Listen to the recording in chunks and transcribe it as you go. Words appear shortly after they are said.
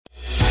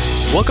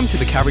Welcome to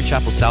the Calvary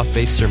Chapel South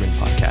Bay Sermon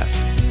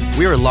Podcast.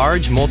 We are a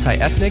large,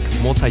 multi-ethnic,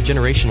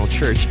 multi-generational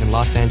church in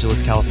Los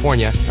Angeles,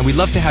 California, and we'd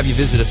love to have you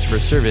visit us for a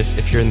service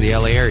if you're in the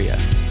LA area.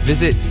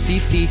 Visit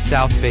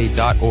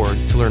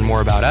ccsouthbay.org to learn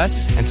more about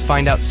us and to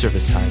find out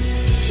service times.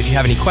 If you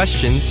have any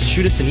questions,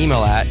 shoot us an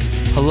email at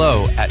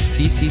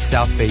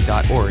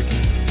hello@ccsouthbay.org.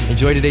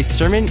 Enjoy today's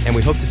sermon, and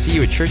we hope to see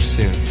you at church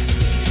soon.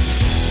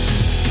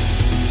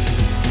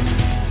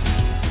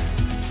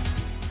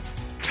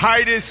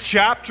 Titus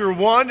chapter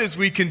 1 as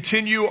we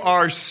continue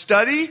our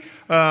study.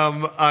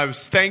 I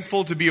was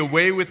thankful to be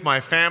away with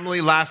my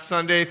family last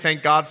Sunday.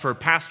 Thank God for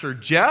Pastor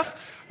Jeff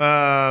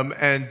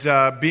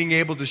and being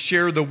able to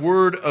share the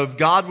Word of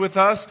God with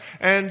us.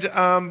 And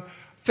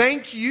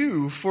thank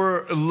you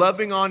for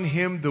loving on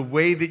him the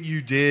way that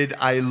you did.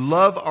 I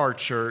love our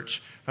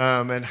church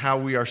and how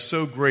we are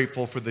so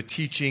grateful for the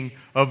teaching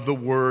of the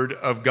Word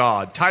of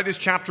God. Titus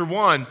chapter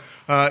 1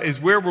 is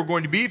where we're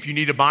going to be. If you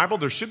need a Bible,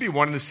 there should be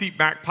one in the seat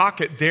back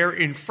pocket there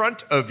in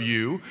front of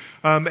you.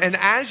 And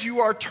as you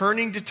are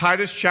turning to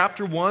Titus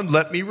chapter 1,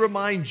 let me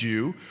remind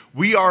you,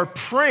 we are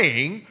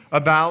praying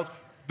about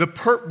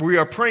we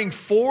are praying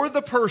for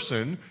the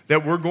person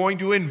that we're going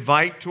to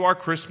invite to our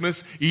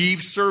Christmas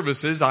Eve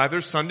services,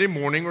 either Sunday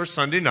morning or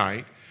Sunday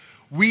night.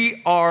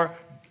 We are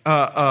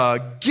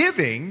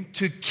giving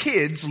to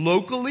kids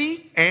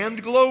locally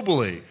and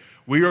globally.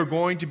 We are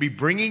going to be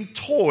bringing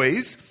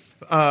toys.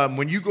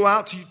 When you go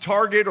out to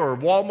Target or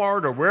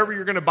Walmart or wherever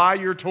you're going to buy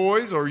your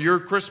toys or your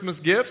Christmas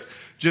gifts,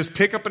 just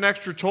pick up an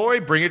extra toy,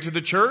 bring it to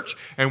the church,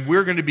 and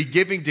we're going to be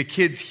giving to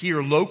kids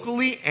here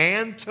locally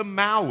and to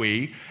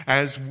Maui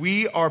as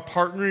we are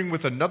partnering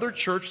with another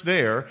church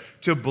there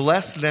to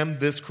bless them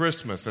this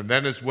Christmas. And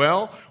then as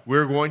well,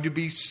 we're going to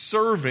be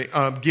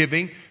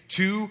giving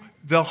to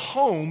the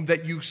home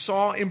that you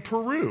saw in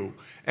Peru.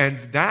 And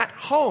that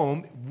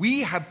home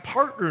we have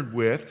partnered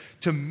with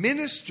to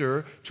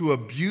minister to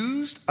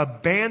abused,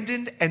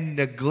 abandoned, and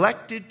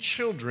neglected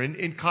children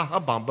in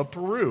Cajabamba,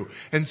 Peru.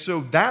 And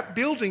so that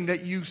building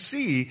that you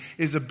see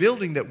is a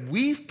building that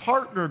we've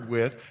partnered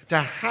with to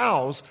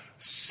house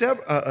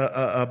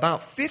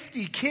about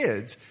 50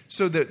 kids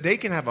so that they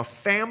can have a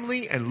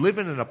family and live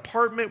in an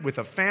apartment with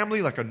a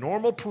family like a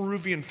normal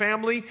Peruvian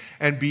family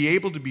and be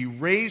able to be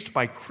raised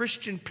by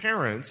Christian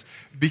parents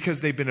because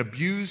they've been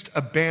abused,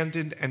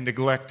 abandoned, and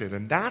neglected.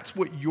 And that's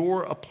what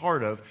you're a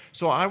part of.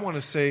 So I want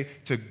to say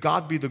to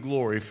God be the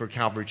glory for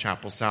Calvary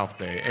Chapel South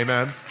Bay.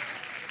 Amen.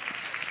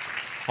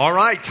 All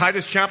right,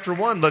 Titus chapter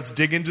 1, let's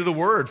dig into the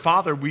Word.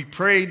 Father, we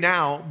pray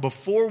now,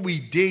 before we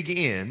dig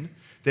in,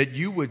 that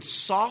you would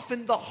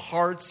soften the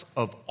hearts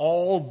of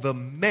all the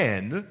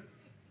men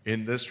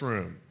in this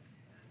room.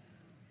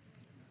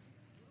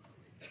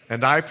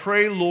 And I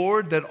pray,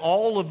 Lord, that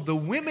all of the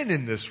women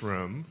in this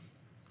room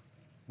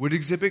would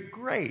exhibit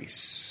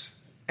grace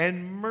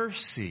and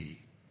mercy.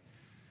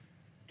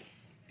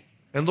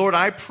 And Lord,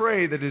 I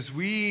pray that as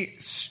we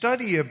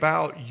study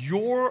about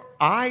your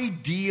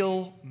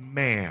ideal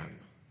man,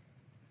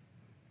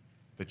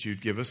 that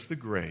you'd give us the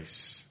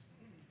grace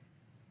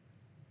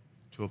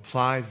to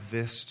apply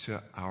this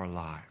to our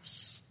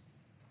lives.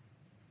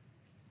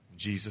 In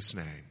Jesus'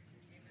 name,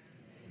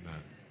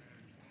 amen.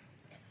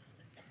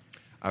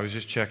 I was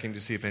just checking to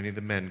see if any of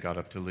the men got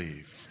up to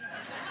leave.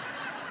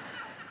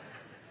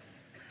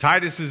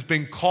 Titus has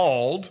been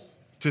called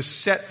to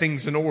set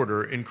things in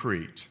order in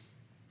Crete.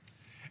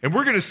 And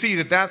we're going to see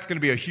that that's going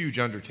to be a huge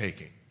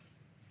undertaking.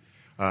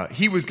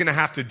 He was going to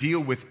have to deal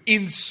with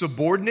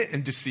insubordinate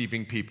and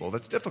deceiving people.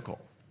 That's difficult.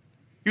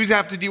 He was going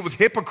to have to deal with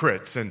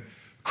hypocrites and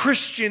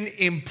Christian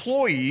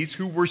employees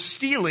who were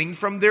stealing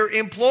from their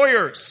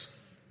employers.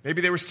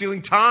 Maybe they were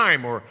stealing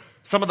time or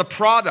some of the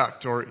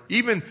product, or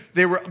even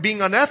they were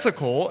being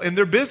unethical in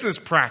their business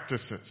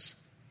practices.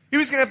 He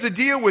was going to have to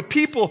deal with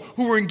people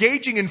who were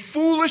engaging in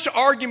foolish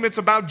arguments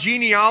about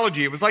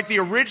genealogy. It was like the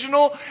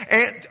original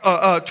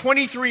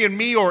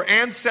 23andMe or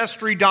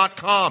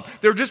Ancestry.com.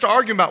 They were just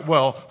arguing about,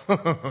 well,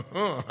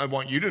 I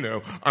want you to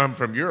know I'm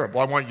from Europe.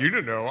 Well, I want you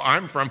to know I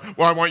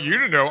want you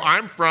to know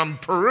I'm from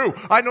Peru.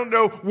 I don't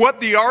know what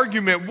the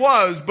argument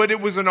was, but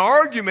it was an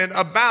argument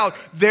about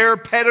their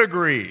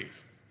pedigree.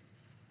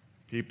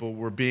 People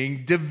were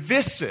being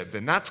divisive,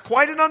 and that's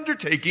quite an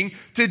undertaking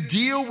to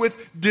deal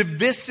with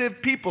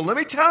divisive people. Let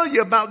me tell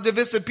you about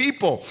divisive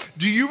people.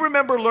 Do you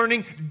remember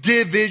learning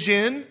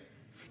division?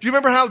 Do you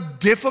remember how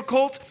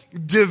difficult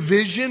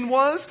division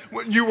was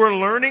when you were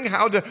learning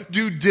how to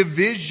do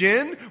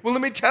division? Well,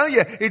 let me tell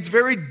you, it's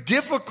very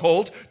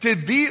difficult to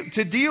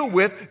deal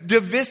with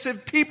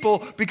divisive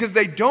people because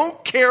they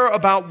don't care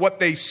about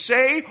what they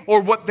say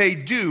or what they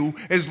do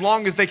as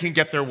long as they can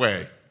get their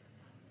way.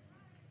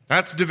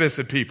 That's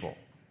divisive people.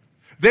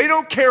 They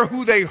don't care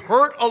who they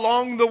hurt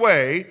along the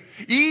way,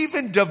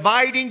 even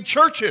dividing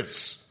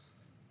churches,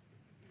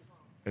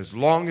 as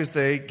long as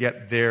they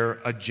get their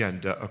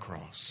agenda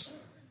across.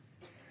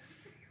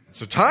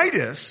 So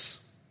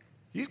Titus,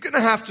 he's going to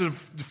have to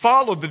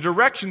follow the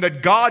direction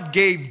that God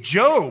gave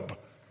Job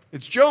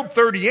It's Job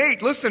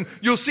 38. Listen,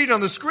 you'll see it on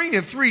the screen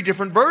in 3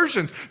 different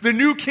versions. The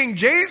New King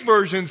James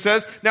Version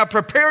says, now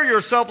prepare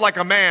yourself like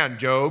a man,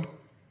 Job.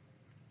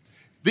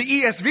 The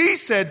ESV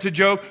said to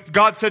Job,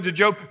 God said to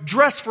Job,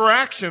 dress for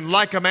action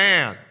like a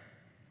man.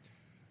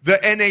 The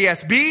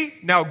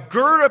NASB, now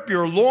gird up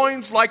your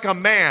loins like a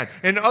man.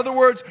 In other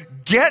words,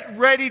 get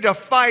ready to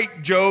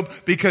fight, Job,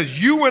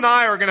 because you and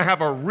I are going to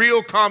have a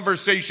real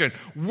conversation.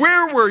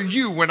 Where were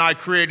you when I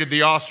created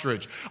the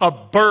ostrich? A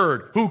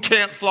bird who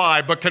can't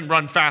fly but can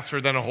run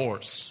faster than a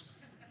horse.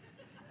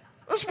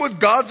 That's what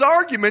God's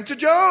argument to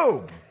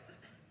Job.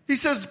 He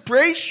says,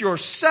 brace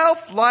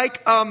yourself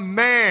like a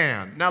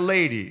man. Now,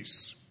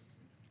 ladies,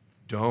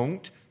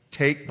 don't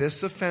take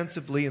this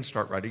offensively and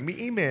start writing me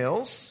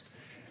emails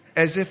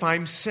as if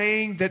I'm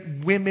saying that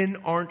women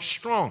aren't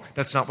strong.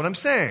 That's not what I'm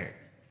saying.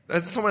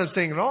 That's not what I'm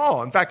saying at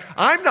all. In fact,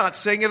 I'm not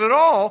saying it at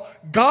all.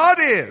 God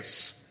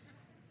is.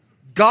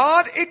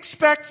 God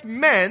expects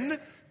men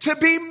to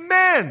be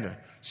men.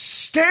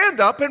 Stand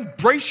up and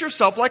brace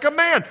yourself like a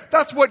man.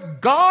 That's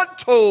what God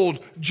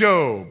told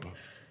Job.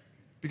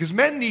 Because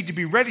men need to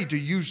be ready to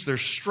use their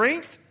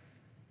strength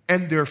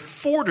and their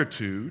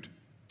fortitude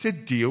to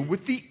deal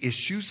with the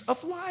issues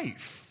of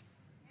life.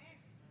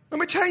 Let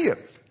me tell you,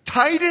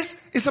 Titus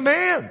is a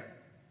man.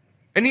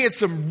 And he had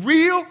some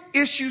real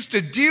issues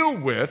to deal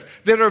with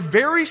that are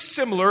very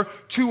similar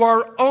to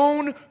our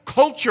own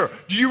culture.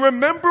 Do you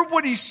remember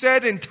what he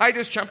said in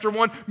Titus chapter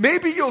 1?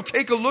 Maybe you'll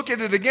take a look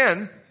at it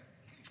again.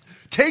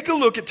 Take a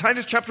look at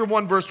Titus chapter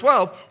 1, verse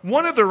 12.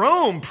 One of their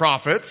own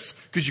prophets,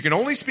 because you can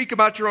only speak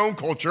about your own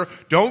culture,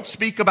 don't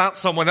speak about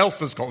someone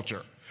else's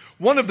culture.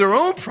 One of their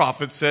own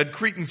prophets said,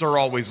 Cretans are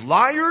always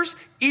liars,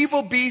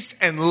 evil beasts,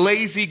 and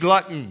lazy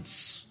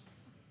gluttons.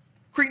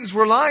 Cretans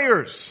were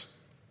liars.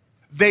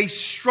 They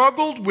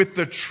struggled with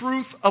the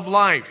truth of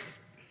life.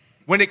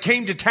 When it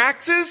came to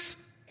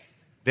taxes,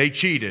 they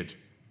cheated.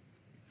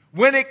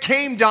 When it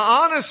came to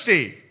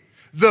honesty,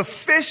 the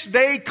fish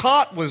they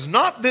caught was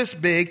not this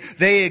big.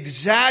 They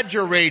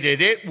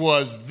exaggerated. It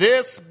was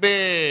this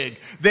big.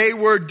 They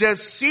were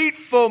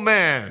deceitful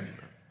men.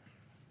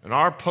 And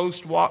our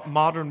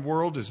post-modern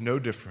world is no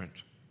different.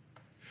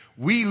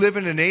 We live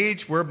in an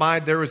age whereby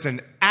there is an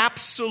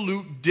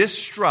absolute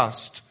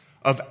distrust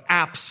of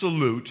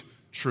absolute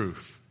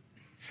truth.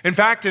 In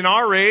fact, in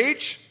our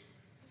age,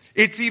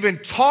 it's even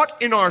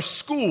taught in our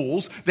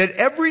schools that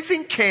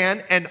everything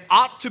can and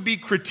ought to be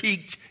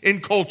critiqued in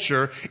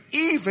culture,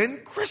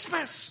 even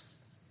Christmas.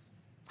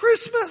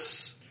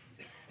 Christmas.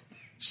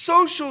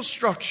 Social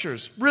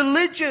structures,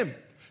 religion,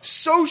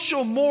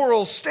 social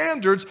moral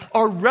standards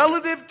are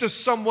relative to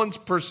someone's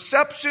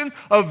perception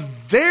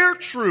of their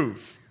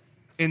truth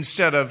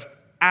instead of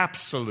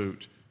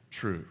absolute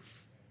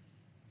truth.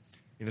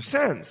 In a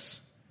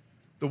sense,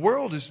 the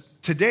world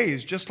today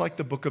is just like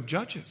the book of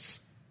Judges.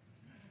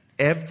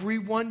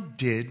 Everyone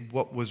did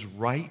what was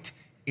right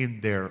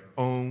in their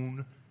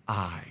own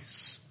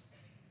eyes.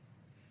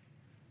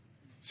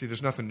 See,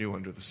 there's nothing new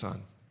under the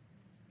sun.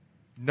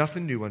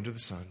 Nothing new under the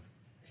sun.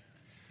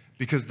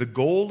 Because the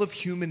goal of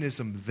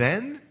humanism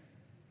then,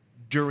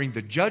 during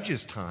the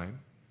Judges' time,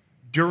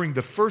 during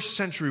the first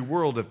century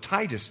world of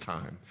Titus'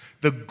 time,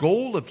 the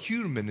goal of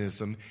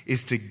humanism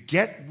is to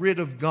get rid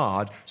of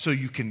God so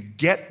you can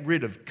get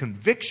rid of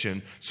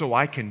conviction so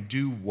I can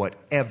do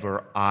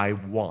whatever I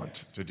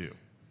want to do.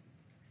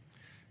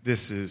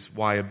 This is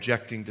why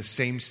objecting to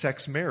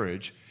same-sex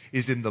marriage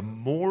is in the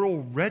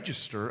moral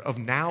register of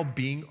now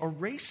being a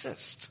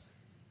racist.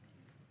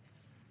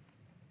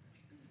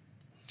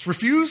 It's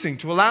refusing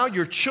to allow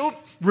your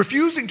children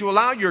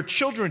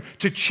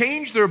to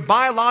change their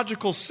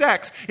biological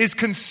sex is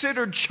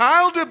considered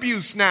child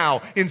abuse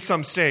now in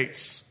some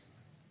states.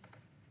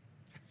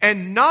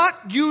 And not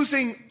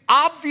using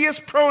obvious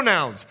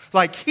pronouns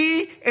like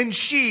he and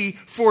she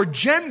for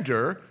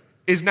gender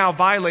is now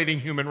violating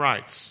human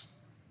rights.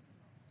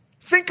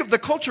 Think of the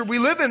culture we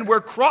live in where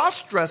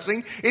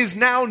cross-dressing is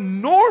now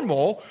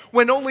normal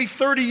when only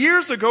 30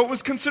 years ago it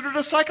was considered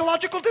a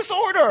psychological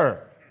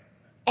disorder.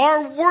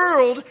 Our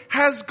world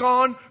has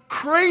gone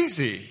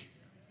crazy.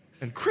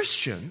 And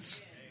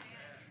Christians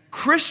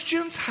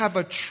have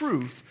a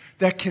truth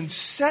that can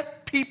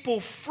set people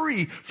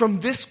free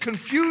from this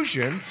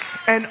confusion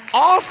and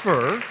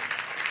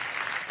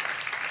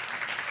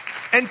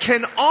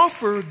can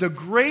offer the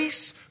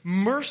grace,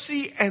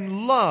 mercy,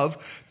 and love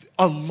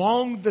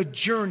along the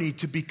journey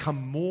to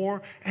become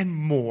more and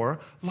more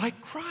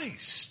like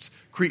Christ.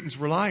 Cretans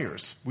were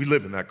liars. We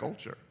live in that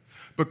culture.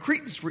 But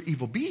Cretans were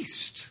evil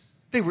beasts.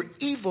 They were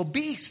evil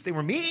beasts. They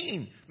were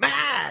mean,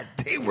 mad.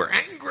 They were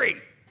angry.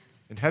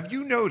 And have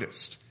you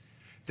noticed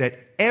that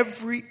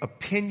every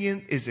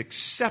opinion is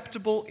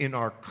acceptable in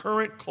our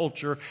current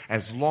culture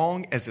as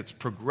long as it's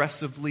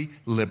progressively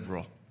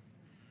liberal?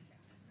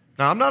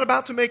 Now, I'm not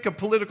about to make a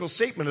political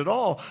statement at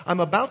all. I'm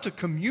about to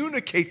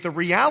communicate the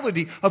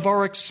reality of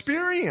our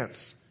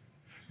experience.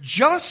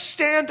 Just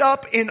stand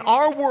up in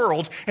our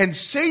world and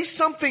say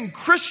something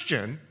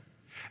Christian,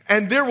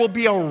 and there will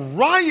be a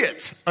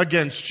riot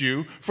against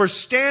you for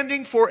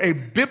standing for a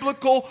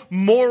biblical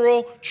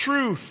moral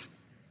truth.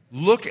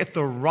 Look at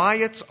the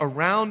riots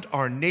around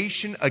our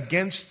nation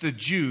against the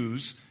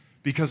Jews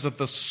because of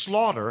the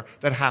slaughter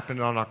that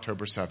happened on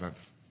October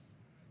 7th.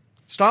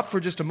 Stop for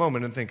just a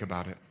moment and think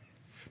about it.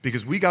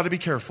 Because we got to be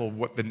careful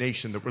what the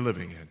nation that we're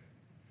living in.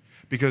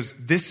 Because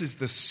this is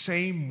the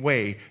same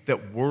way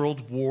that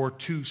World War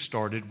II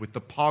started with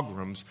the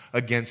pogroms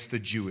against the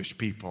Jewish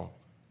people.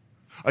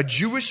 A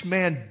Jewish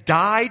man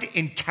died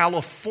in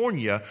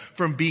California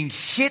from being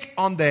hit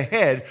on the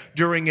head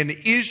during an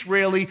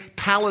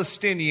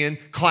Israeli-Palestinian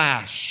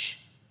clash.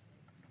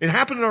 It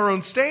happened in our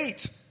own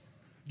state.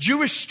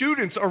 Jewish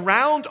students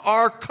around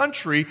our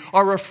country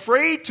are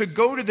afraid to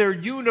go to their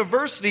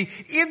university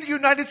in the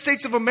United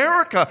States of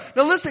America.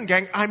 Now listen,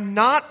 gang, I'm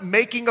not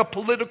making a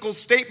political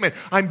statement.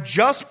 I'm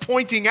just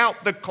pointing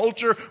out the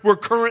culture we're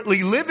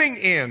currently living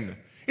in.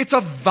 It's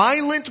a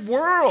violent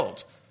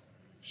world.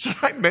 Should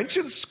I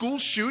mention school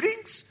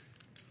shootings?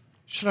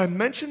 Should I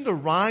mention the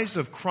rise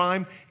of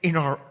crime in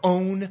our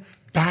own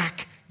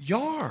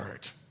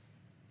backyard?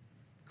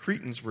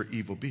 Cretans were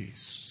evil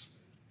beasts.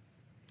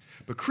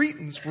 But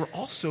Cretans were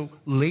also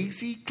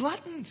lazy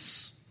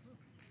gluttons.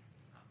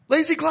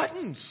 Lazy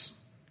gluttons.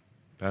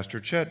 Pastor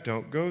Chet,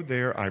 don't go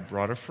there. I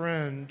brought a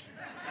friend.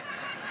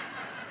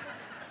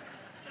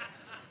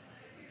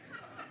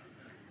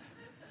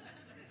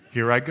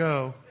 Here I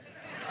go.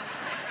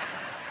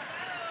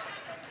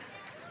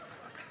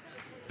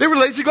 They were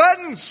lazy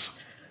gluttons.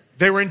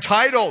 They were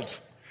entitled.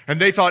 And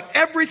they thought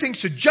everything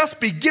should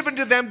just be given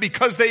to them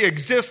because they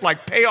exist,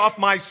 like pay off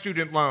my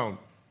student loan.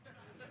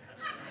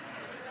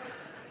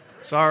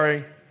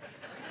 Sorry.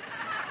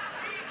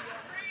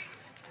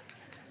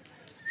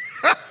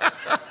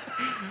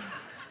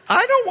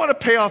 I don't want to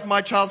pay off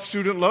my child's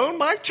student loan.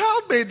 My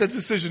child made the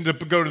decision to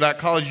go to that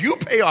college. You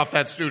pay off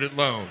that student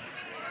loan.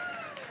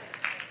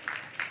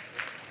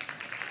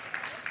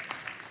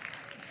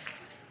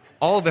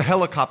 All the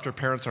helicopter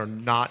parents are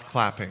not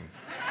clapping.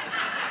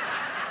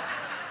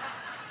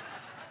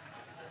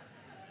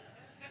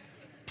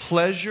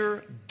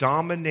 Pleasure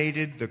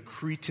dominated the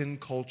Cretan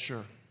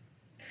culture.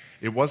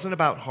 It wasn't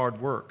about hard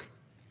work.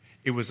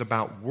 It was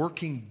about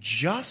working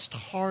just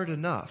hard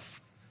enough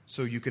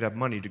so you could have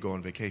money to go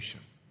on vacation.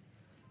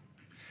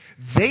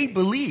 They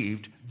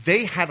believed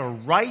they had a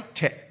right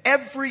to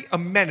every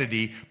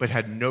amenity but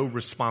had no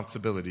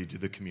responsibility to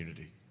the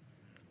community.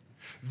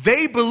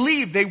 They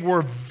believed they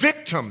were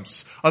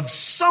victims of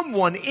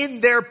someone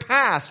in their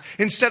past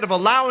instead of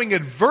allowing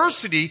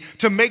adversity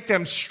to make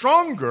them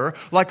stronger,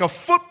 like a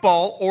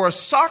football or a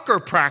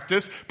soccer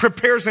practice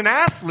prepares an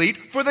athlete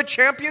for the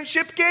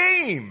championship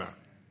game.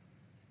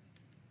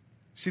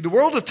 See, the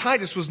world of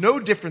Titus was no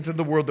different than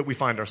the world that we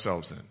find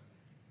ourselves in.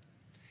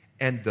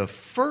 And the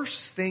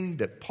first thing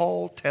that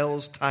Paul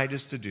tells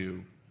Titus to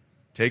do,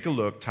 take a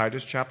look,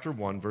 Titus chapter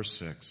 1, verse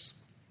 6.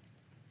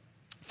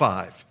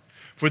 5.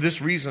 For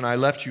this reason I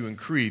left you in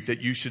Crete,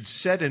 that you should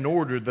set in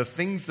order the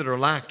things that are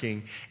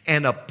lacking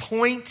and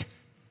appoint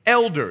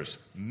elders,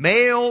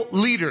 male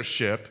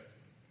leadership,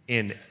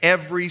 in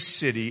every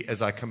city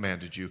as I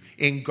commanded you.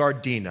 In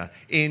Gardena,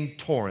 in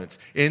Torrance,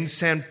 in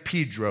San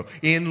Pedro,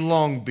 in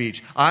Long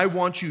Beach. I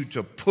want you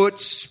to put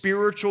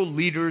spiritual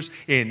leaders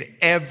in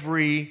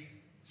every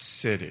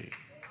city.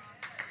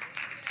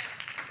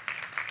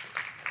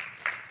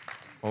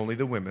 Only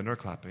the women are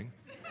clapping.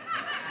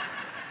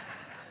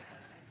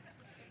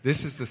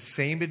 This is the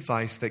same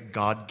advice that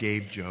God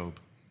gave Job.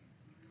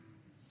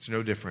 It's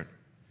no different.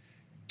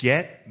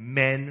 Get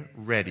men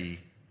ready.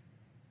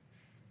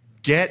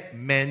 Get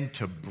men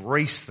to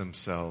brace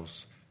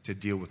themselves to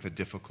deal with a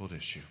difficult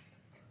issue.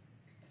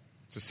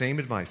 It's the same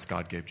advice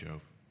God gave Job.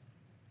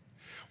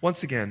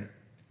 Once again,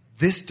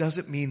 this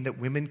doesn't mean that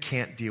women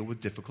can't deal with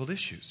difficult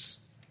issues.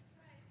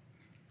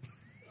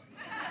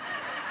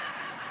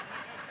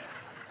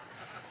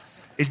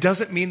 It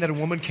doesn't mean that a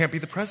woman can't be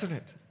the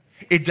president.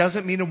 It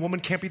doesn't mean a woman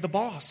can't be the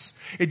boss.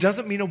 It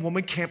doesn't mean a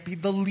woman can't be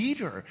the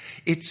leader.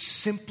 It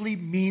simply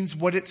means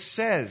what it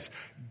says.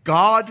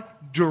 God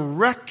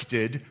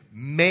directed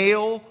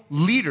male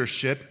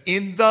leadership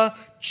in the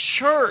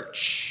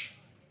church.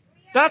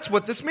 That's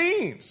what this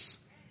means.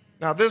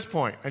 Now, at this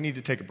point, I need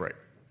to take a break.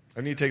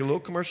 I need to take a little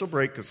commercial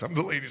break because some of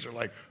the ladies are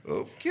like,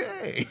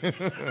 okay.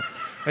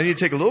 I need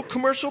to take a little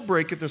commercial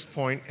break at this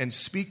point and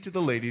speak to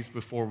the ladies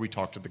before we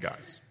talk to the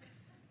guys.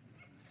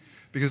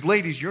 Because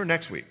ladies, you're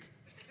next week.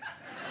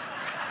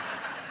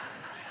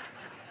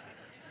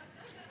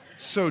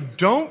 So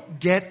don't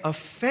get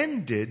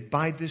offended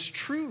by this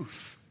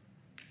truth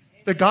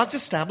that God's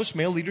established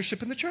male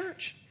leadership in the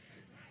church.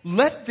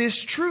 Let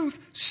this truth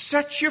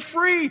set you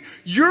free.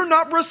 You're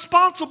not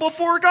responsible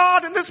for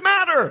God in this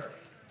matter.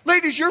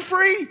 Ladies, you're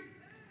free.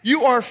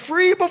 You are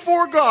free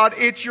before God.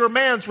 It's your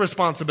man's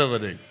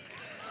responsibility.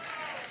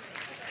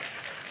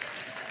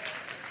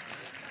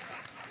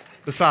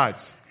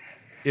 Besides,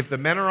 if the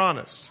men are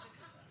honest,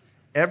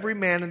 every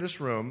man in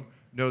this room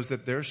knows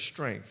that their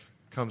strength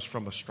comes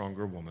from a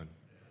stronger woman.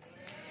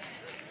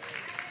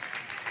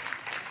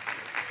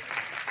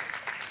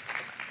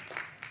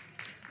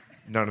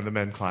 None of the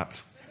men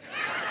clapped.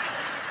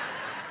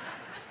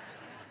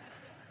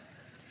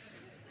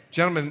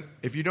 Gentlemen,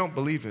 if you don't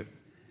believe it,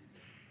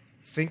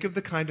 think of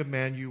the kind of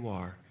man you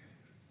are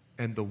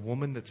and the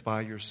woman that's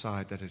by your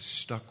side that has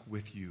stuck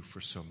with you for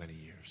so many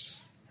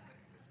years.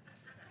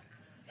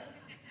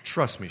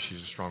 Trust me, she's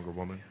a stronger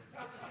woman.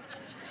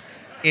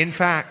 In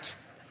fact,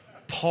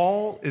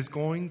 Paul is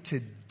going to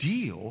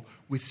deal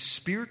with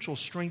spiritual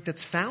strength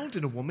that's found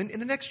in a woman in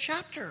the next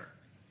chapter.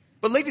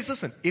 But ladies,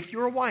 listen, if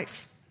you're a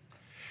wife,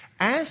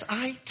 as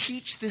I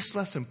teach this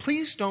lesson,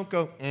 please don't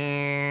go,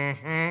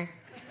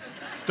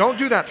 Don't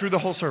do that through the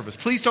whole service.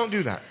 Please don't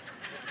do that.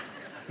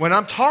 When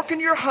I'm talking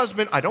to your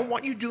husband, I don't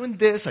want you doing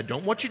this. I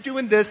don't want you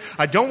doing this.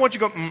 I don't want you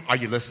to go, are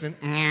you listening?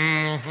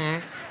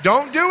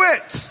 Don't do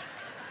it.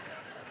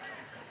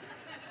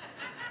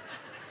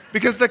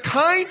 Because the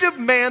kind of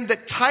man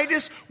that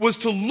Titus was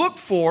to look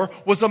for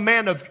was a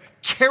man of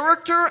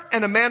character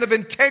and a man of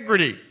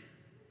integrity.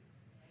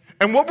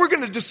 And what we're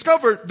going to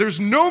discover, there's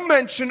no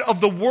mention of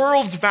the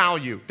world's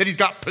value, that he's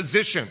got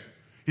position,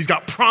 he's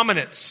got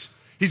prominence,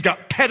 he's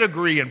got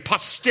pedigree and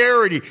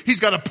posterity,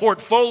 he's got a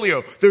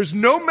portfolio. There's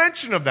no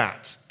mention of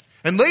that.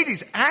 And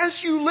ladies,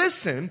 as you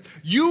listen,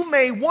 you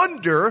may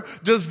wonder,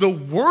 does the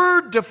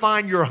word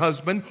define your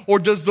husband or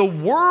does the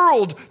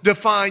world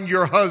define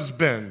your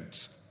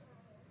husband?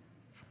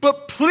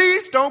 But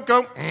please don't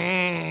go,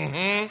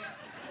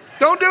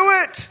 Don't do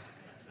it.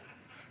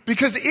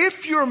 Because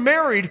if you're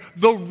married,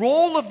 the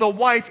role of the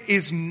wife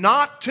is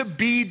not to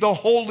be the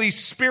Holy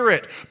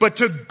Spirit, but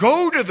to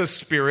go to the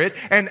Spirit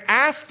and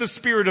ask the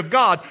Spirit of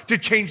God to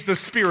change the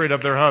spirit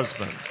of their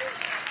husband.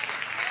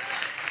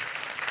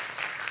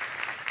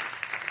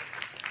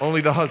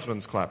 Only the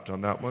husbands clapped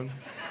on that one.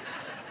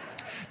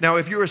 Now,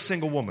 if you're a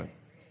single woman,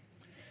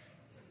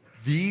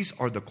 these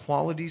are the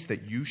qualities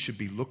that you should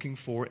be looking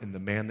for in the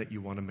man that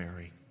you want to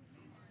marry.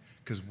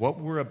 Because what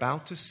we're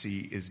about to see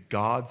is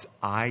God's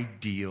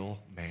ideal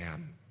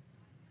man.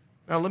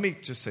 Now, let me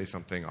just say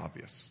something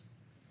obvious.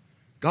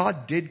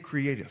 God did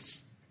create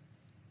us.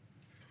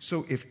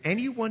 So if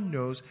anyone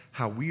knows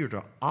how we are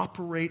to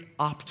operate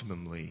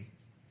optimally,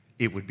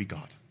 it would be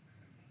God.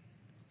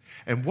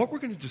 And what we're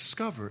going to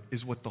discover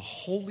is what the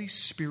Holy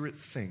Spirit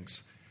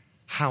thinks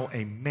how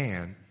a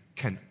man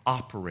can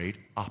operate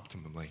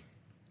optimally.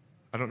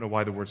 I don't know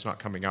why the word's not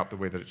coming out the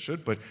way that it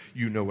should, but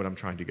you know what I'm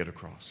trying to get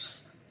across.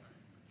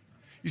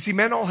 You see,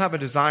 men all have a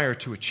desire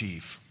to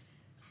achieve.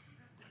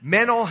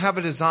 Men all have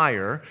a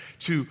desire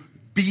to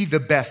be the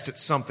best at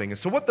something. And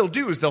so what they'll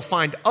do is they'll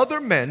find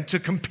other men to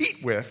compete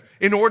with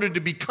in order to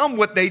become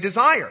what they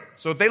desire.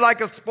 So if they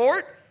like a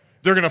sport,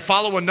 they're going to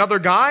follow another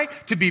guy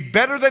to be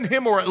better than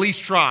him or at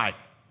least try.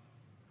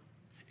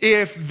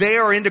 If they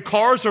are into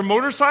cars or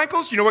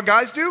motorcycles, you know what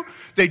guys do?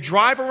 They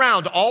drive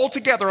around all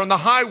together on the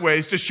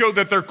highways to show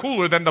that they're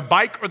cooler than the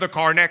bike or the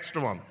car next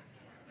to them.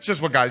 It's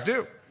just what guys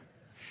do.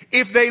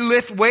 If they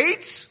lift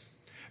weights,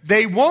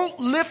 they won't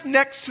lift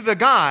next to the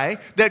guy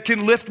that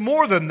can lift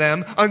more than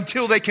them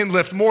until they can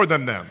lift more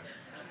than them.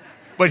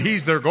 But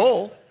he's their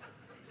goal.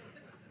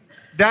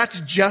 That's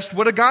just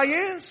what a guy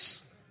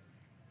is.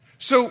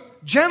 So,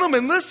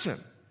 gentlemen, listen.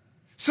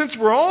 Since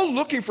we're all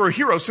looking for a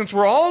hero, since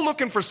we're all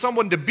looking for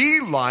someone to be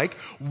like,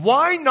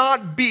 why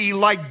not be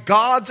like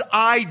God's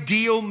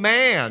ideal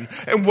man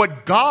and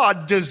what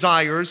God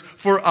desires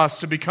for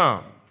us to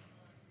become?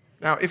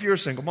 Now, if you're a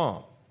single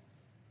mom,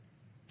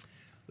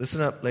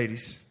 listen up,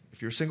 ladies.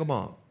 If you're a single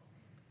mom,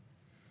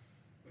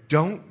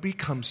 don't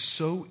become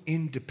so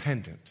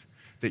independent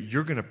that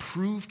you're going to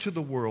prove to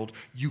the world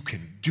you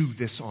can do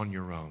this on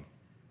your own.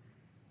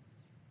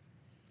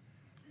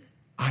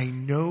 I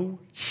know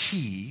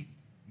he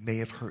may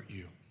have hurt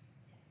you,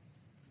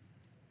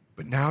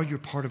 but now you're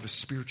part of a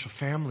spiritual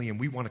family and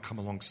we want to come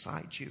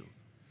alongside you.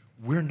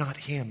 We're not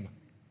him.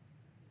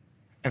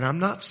 And I'm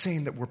not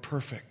saying that we're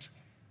perfect,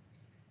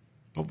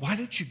 but why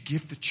don't you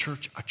give the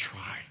church a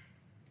try?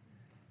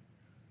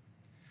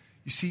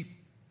 You see,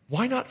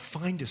 why not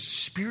find a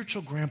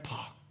spiritual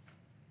grandpa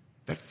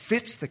that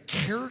fits the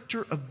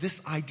character of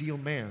this ideal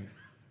man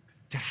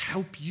to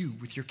help you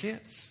with your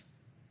kids?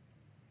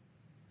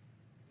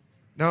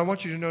 Now, I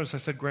want you to notice I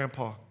said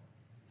grandpa.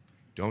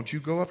 Don't you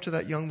go up to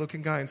that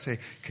young-looking guy and say,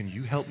 can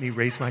you help me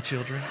raise my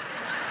children?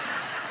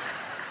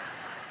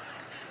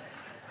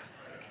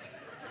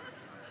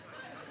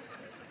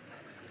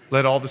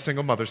 Let all the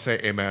single mothers say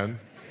amen.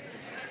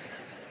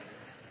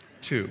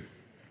 2.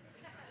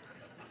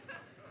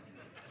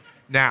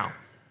 Now,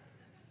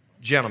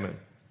 gentlemen,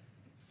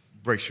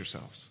 brace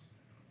yourselves.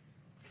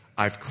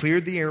 I've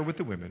cleared the air with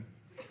the women,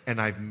 and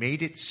I've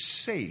made it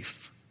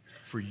safe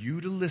for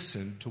you to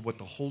listen to what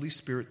the Holy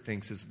Spirit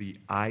thinks is the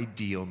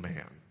ideal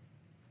man.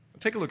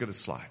 Take a look at this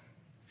slide.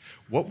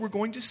 What we're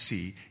going to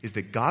see is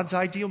that God's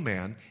ideal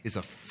man is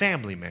a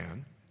family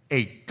man,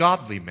 a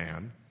godly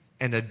man,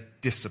 and a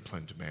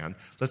disciplined man.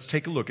 Let's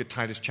take a look at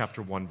Titus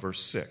chapter 1, verse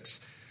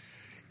 6.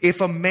 If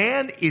a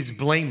man is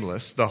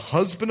blameless, the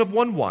husband of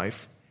one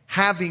wife,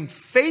 having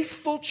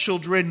faithful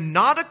children,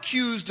 not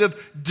accused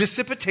of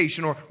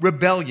dissipation or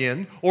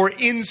rebellion or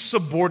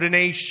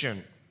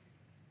insubordination.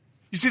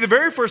 You see, the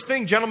very first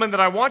thing, gentlemen, that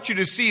I want you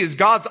to see is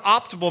God's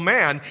optimal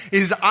man,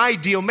 his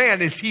ideal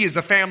man, is he is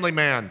a family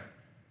man.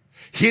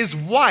 His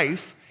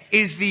wife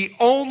is the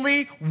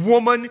only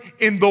woman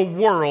in the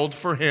world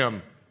for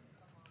him.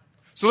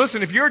 So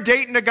listen, if you're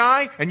dating a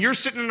guy and you're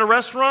sitting in a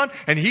restaurant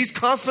and he's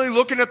constantly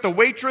looking at the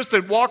waitress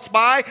that walks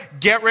by,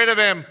 get rid of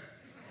him.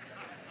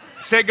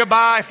 Say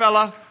goodbye,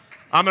 fella.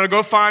 I'm going to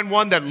go find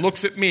one that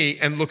looks at me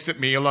and looks at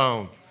me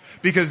alone.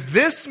 Because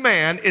this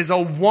man is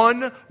a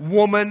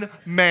one-woman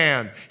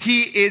man.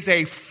 He is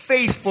a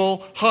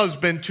faithful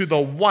husband to the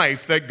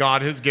wife that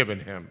God has given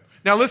him.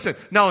 Now listen,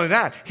 not only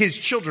that, his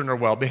children are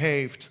well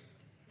behaved.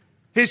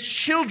 His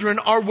children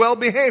are well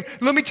behaved.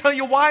 Let me tell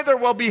you why they're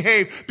well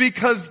behaved.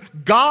 Because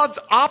God's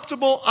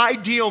optimal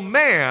ideal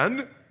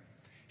man,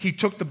 he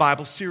took the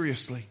Bible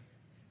seriously.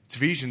 It's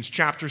Ephesians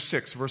chapter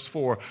 6, verse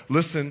 4.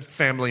 Listen,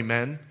 family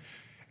men,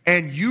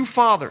 and you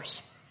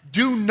fathers,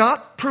 do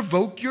not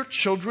provoke your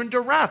children to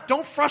wrath.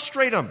 Don't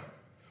frustrate them,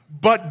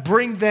 but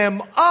bring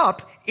them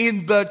up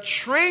in the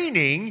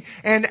training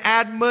and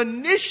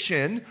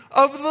admonition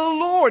of the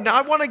Lord. Now,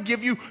 I want to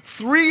give you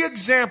 3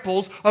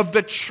 examples of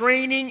the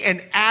training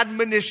and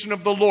admonition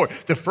of the Lord.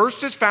 The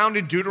first is found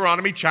in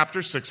Deuteronomy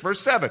chapter 6,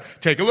 verse 7.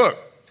 Take a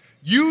look.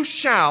 You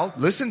shall,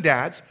 listen,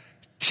 dads,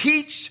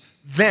 teach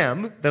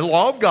them the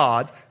law of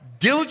God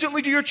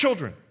diligently to your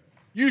children.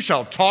 You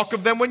shall talk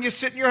of them when you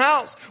sit in your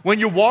house, when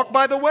you walk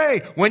by the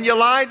way, when you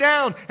lie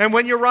down, and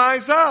when you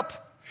rise up.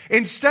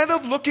 Instead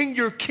of looking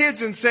your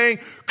kids and saying,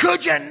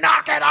 could you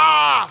knock it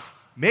off?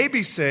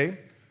 Maybe say,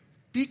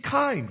 be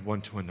kind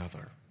one to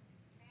another.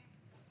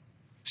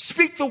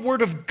 Speak the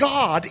word of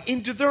God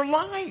into their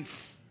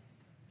life.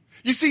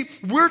 You see,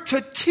 we're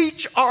to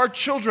teach our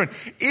children.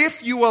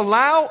 If you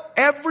allow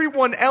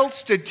everyone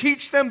else to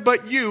teach them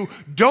but you,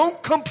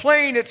 don't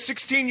complain at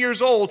 16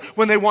 years old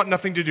when they want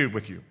nothing to do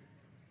with you.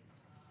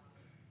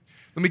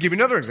 Let me give you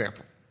another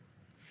example.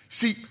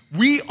 See,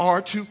 we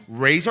are to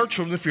raise our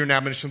children in the fear and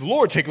admonition of the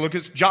Lord. Take a look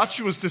at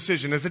Joshua's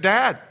decision as a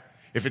dad.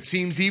 If it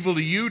seems evil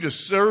to you to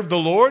serve the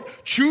Lord,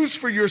 choose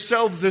for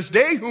yourselves this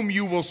day whom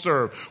you will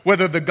serve,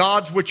 whether the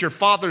gods which your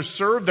fathers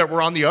served that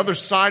were on the other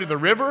side of the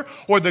river,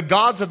 or the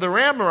gods of the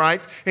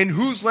Amorites in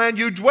whose land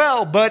you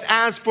dwell. But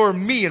as for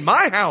me and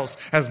my house,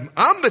 as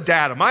I'm the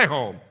dad of my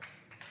home,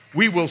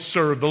 we will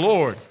serve the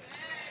Lord.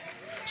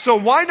 So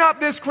why not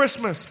this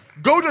Christmas?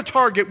 Go to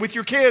Target with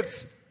your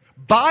kids.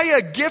 Buy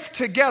a gift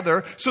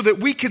together so that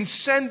we can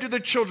send to the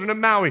children of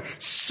Maui.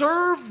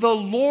 Serve the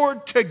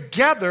Lord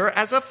together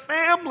as a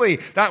family.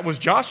 That was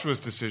Joshua's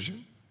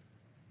decision.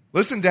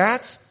 Listen,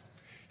 dads,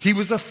 he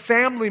was a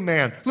family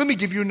man. Let me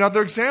give you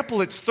another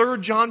example. It's 3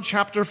 John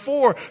chapter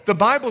 4. The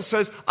Bible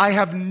says, I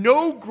have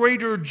no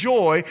greater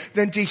joy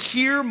than to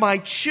hear my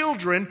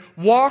children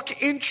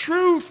walk in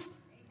truth.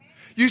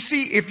 You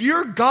see, if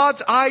you're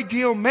God's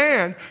ideal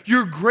man,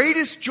 your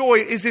greatest joy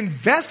is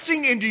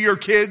investing into your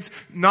kids,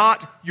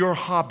 not your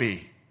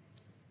hobby.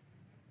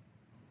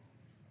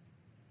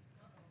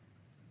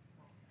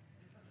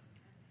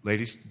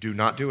 Ladies, do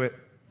not do it.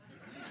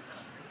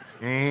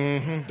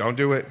 Don't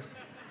do it.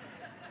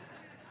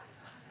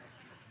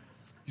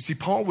 You see,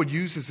 Paul would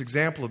use this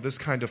example of this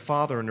kind of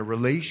father in a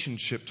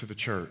relationship to the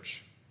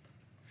church.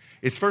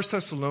 It's 1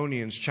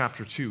 Thessalonians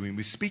chapter 2, and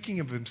he's speaking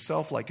of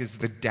himself like as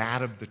the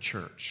dad of the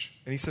church.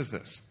 And he says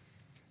this,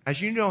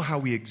 as you know how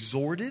we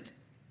exhorted,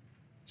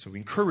 so we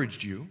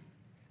encouraged you,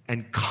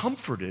 and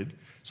comforted,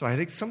 so I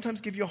had to sometimes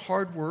give you a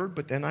hard word,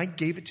 but then I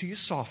gave it to you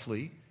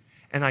softly,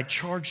 and I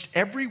charged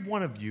every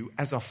one of you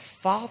as a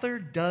father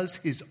does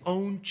his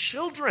own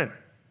children,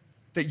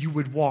 that you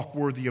would walk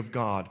worthy of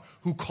God,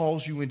 who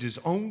calls you into his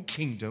own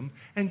kingdom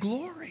and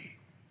glory.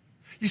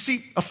 You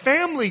see, a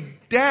family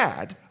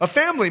dad, a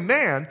family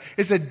man,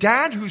 is a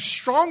dad who's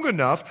strong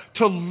enough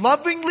to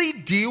lovingly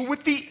deal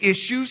with the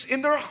issues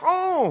in their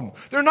home.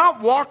 They're not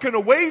walking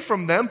away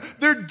from them.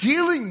 They're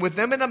dealing with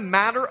them in a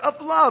matter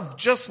of love,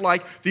 just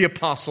like the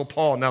Apostle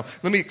Paul. Now,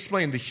 let me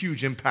explain the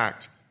huge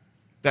impact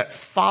that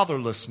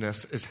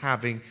fatherlessness is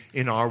having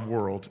in our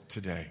world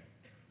today.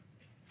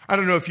 I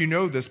don't know if you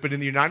know this, but in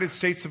the United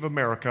States of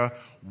America,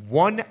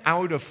 1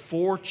 out of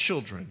 4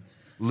 children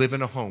live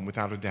in a home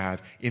without a dad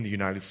in the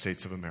United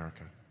States of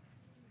America.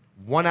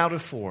 1 out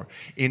of 4.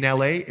 In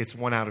LA, it's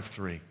 1 out of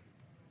 3.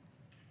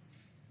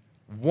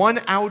 1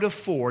 out of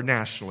 4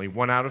 nationally,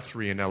 1 out of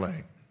 3 in LA.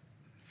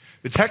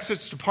 The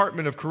Texas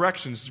Department of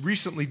Corrections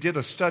recently did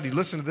a study.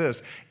 Listen to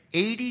this.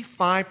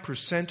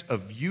 85%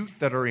 of youth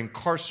that are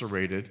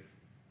incarcerated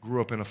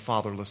grew up in a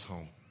fatherless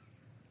home.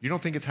 You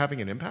don't think it's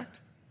having an impact?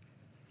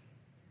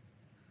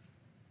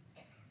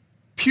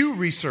 Pew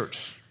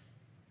Research,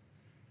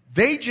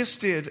 they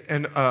just did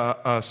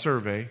a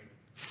survey.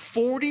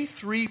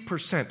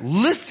 43%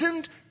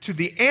 listened to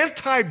the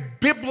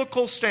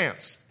anti-biblical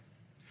stance.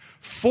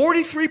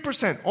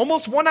 43%,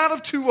 almost 1 out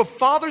of 2 of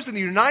fathers in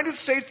the United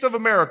States of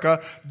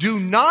America do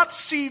not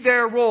see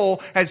their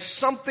role as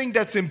something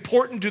that's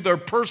important to their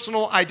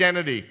personal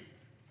identity.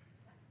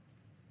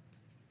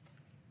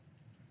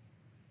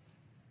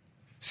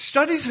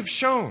 Studies have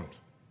shown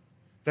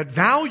that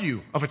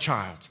value of a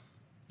child,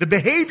 the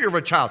behavior of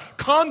a child,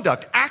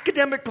 conduct,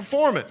 academic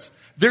performance,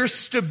 their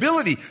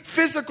stability,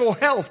 physical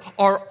health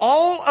are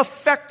all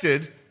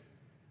affected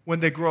when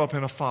they grow up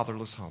in a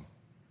fatherless home.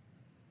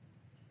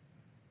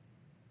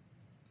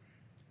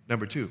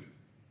 Number 2,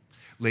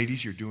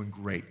 ladies, you're doing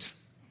great.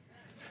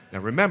 Now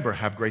remember,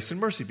 have grace and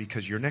mercy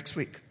because you're next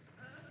week.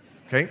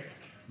 Okay?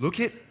 Look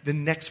at the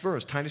next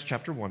verse, Titus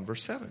chapter 1,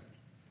 verse 7.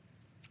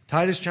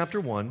 Titus chapter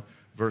 1,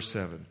 verse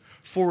 7.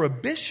 For a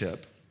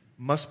bishop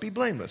must be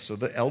blameless. So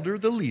the elder,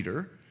 the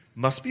leader,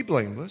 must be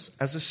blameless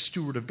as a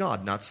steward of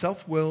God, not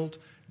self-willed,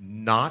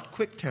 not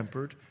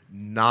quick-tempered,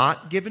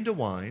 not given to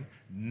wine,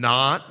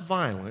 not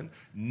violent,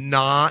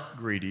 not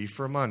greedy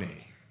for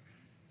money.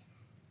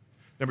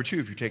 Number 2,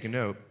 if you're taking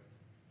note,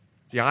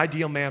 the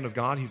ideal man of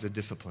God, he's a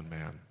disciplined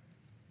man.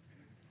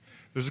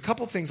 There's a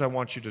couple things I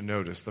want you to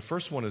notice. The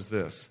first one is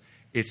this.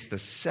 It's the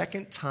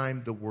second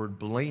time the word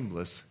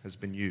blameless has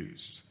been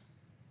used.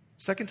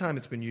 Second time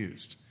it's been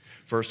used.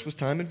 First was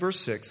time in verse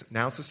 6.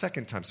 Now it's the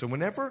second time. So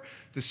whenever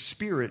the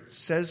Spirit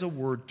says a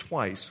word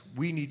twice,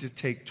 we need to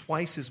take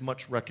twice as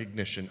much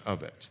recognition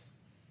of it.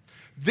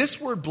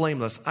 This word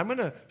blameless, I'm going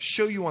to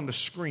show you on the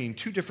screen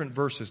 2 different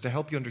verses to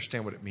help you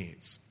understand what it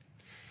means.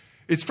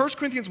 It's 1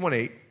 Corinthians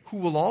 1:8, who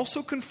will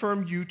also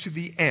confirm you to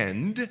the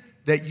end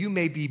that you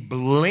may be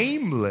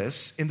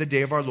blameless in the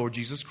day of our Lord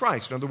Jesus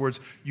Christ. In other words,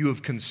 you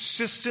have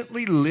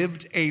consistently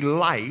lived a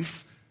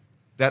life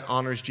that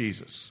honors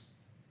Jesus.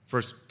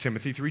 1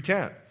 Timothy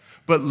 3:10.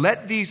 But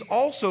let these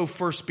also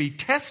first be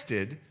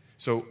tested,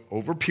 so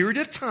over a period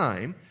of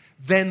time,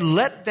 then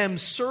let them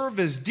serve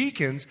as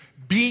deacons,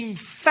 being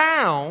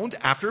found,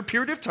 after a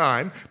period of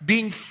time,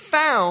 being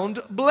found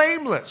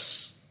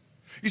blameless.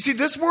 You see,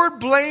 this word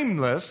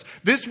blameless,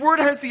 this word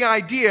has the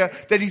idea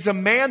that he's a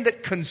man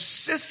that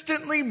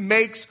consistently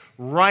makes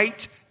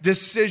right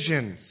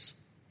decisions.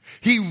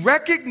 He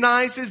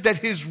recognizes that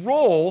his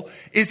role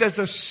is as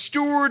a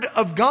steward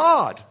of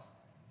God.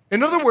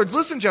 In other words,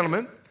 listen,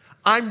 gentlemen,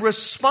 I'm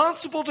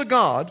responsible to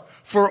God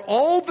for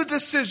all the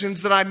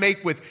decisions that I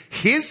make with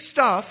his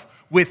stuff,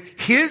 with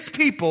his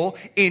people,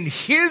 in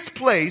his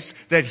place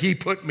that he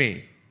put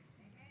me.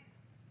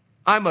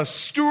 I'm a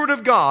steward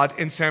of God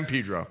in San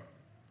Pedro.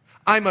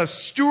 I'm a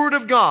steward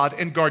of God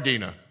in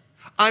Gardena.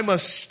 I'm a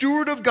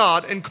steward of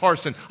God in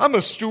Carson. I'm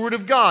a steward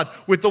of God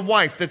with the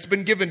wife that's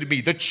been given to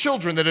me, the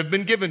children that have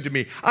been given to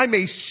me. I'm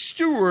a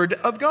steward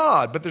of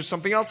God. But there's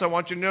something else I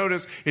want you to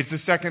notice. It's the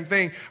second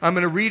thing. I'm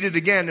going to read it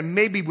again, and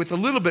maybe with a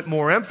little bit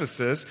more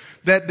emphasis,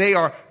 that they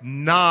are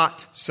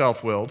not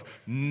self-willed,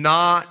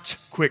 not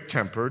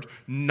quick-tempered,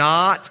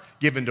 not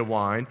given to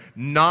wine,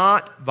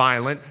 not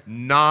violent,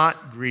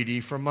 not greedy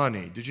for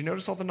money. Did you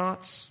notice all the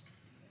nots?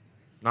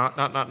 Not.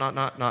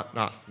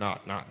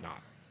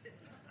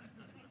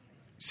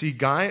 See,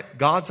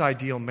 God's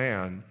ideal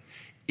man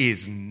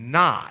is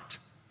not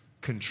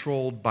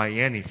controlled by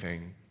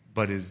anything,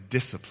 but is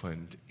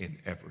disciplined in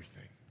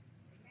everything.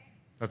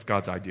 That's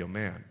God's ideal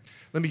man.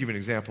 Let me give you an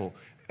example.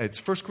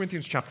 It's 1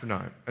 Corinthians chapter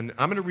 9. And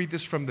I'm going to read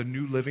this from the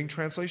New Living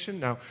Translation.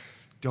 Now,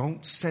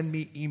 don't send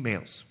me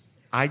emails.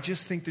 I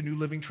just think the New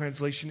Living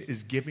Translation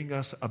is giving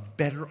us a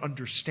better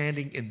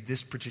understanding in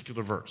this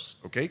particular verse.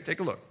 Okay,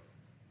 take a look.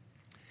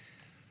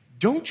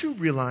 Don't you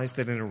realize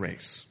that in a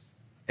race,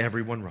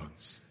 everyone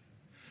runs,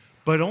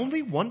 but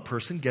only one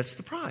person gets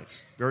the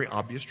prize? Very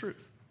obvious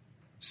truth.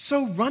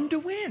 So run to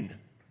win.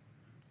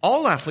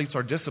 All athletes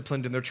are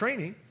disciplined in their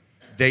training.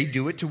 They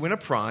do it to win a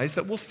prize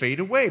that will fade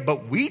away,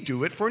 but we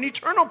do it for an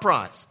eternal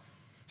prize.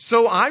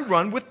 So I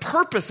run with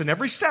purpose in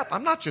every step.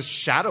 I'm not just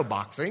shadow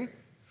boxing.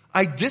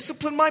 I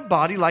discipline my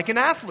body like an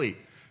athlete,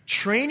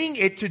 training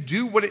it to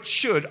do what it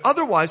should.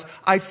 Otherwise,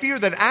 I fear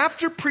that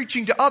after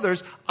preaching to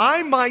others,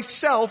 I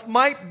myself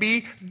might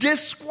be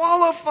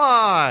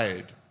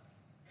disqualified.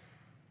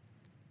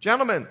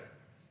 Gentlemen,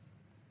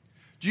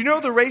 do you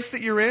know the race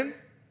that you're in?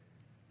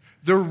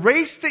 The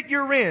race that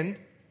you're in,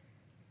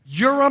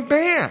 you're a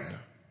man.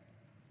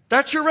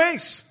 That's your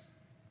race.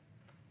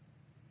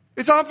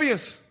 It's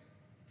obvious.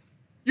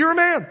 You're a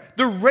man.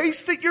 The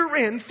race that you're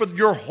in for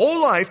your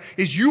whole life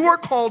is you are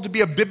called to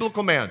be a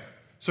biblical man.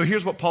 So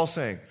here's what Paul's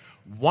saying.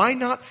 Why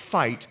not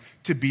fight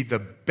to be the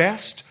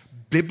best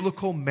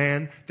biblical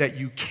man that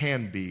you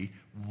can be?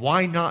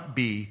 Why not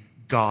be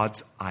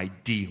God's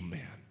ideal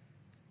man?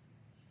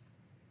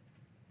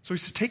 So he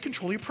says, take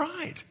control of your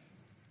pride.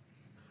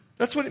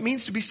 That's what it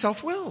means to be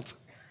self-willed.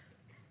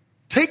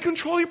 Take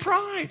control of your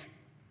pride.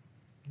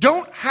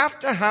 Don't have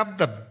to have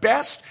the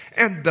best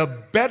and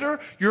the better.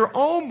 You're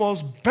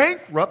almost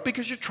bankrupt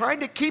because you're trying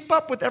to keep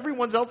up with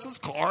everyone else's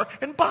car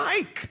and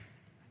bike.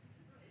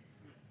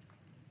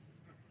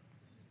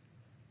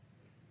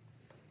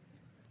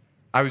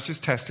 I was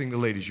just testing the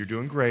ladies. You're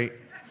doing great.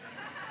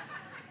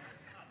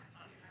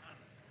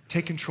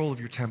 Take control of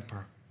your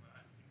temper.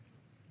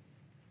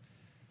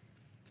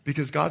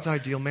 Because God's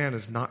ideal man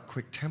is not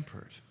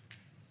quick-tempered.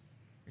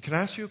 Can I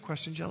ask you a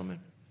question, gentlemen?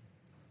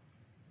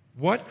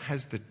 What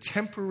has the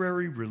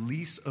temporary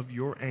release of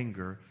your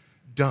anger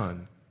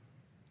done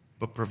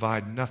but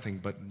provide nothing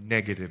but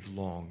negative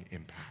long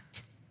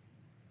impact?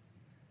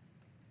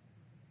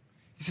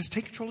 He says,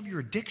 take control of your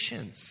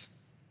addictions.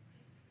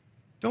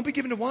 Don't be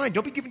given to wine.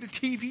 Don't be given to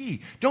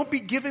TV. Don't be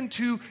given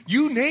to,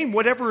 you name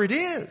whatever it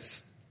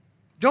is.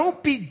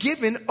 Don't be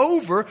given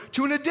over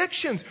to an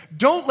addictions.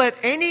 Don't let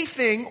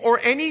anything or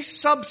any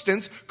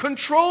substance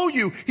control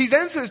you. He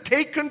then says,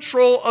 take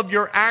control of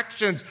your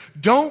actions.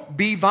 Don't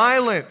be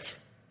violent.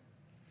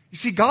 You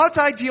see, God's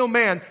ideal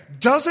man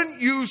doesn't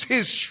use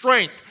his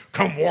strength.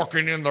 Come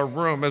walking in the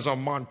room as a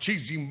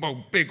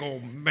machismo big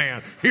old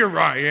man. Here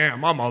I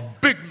am. I'm a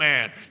big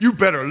man. You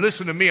better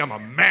listen to me. I'm a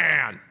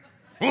man.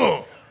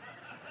 Ugh.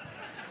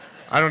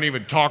 I don't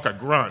even talk a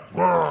grunt.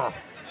 Ugh.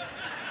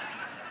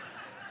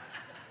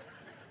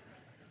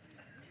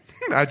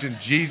 Imagine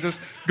Jesus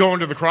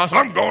going to the cross.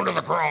 I'm going to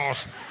the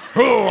cross.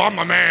 Oh, I'm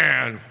a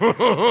man.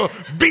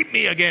 Beat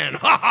me again.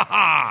 Ha, ha,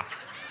 ha.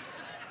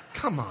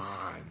 Come on.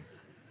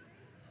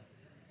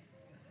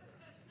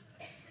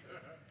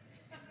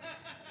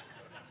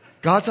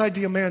 God's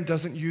ideal man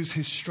doesn't use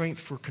his strength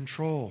for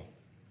control.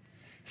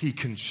 He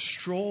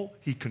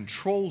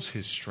controls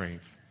his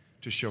strength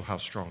to show how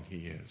strong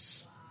he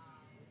is.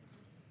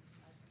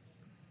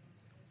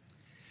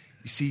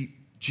 You see,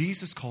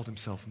 Jesus called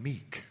himself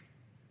meek.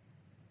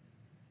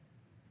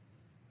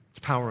 It's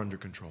power under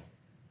control.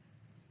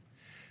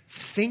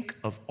 Think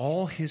of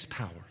all his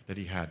power that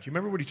he had. Do you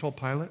remember what he told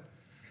Pilate?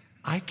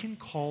 I can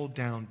call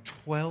down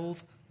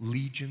 12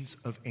 legions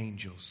of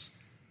angels,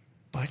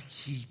 but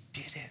he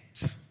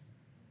didn't.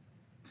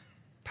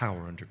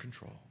 Power under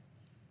control.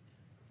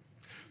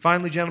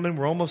 Finally, gentlemen,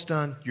 we're almost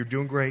done. You're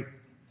doing great.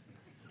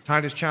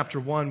 Titus chapter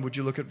 1, would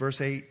you look at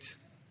verse 8?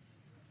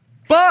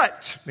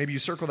 But, maybe you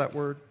circle that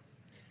word.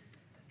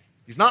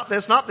 He's not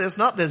this, not this,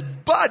 not this,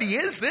 but he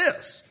is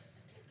this.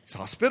 He's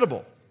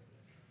hospitable,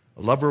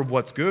 a lover of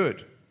what's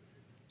good,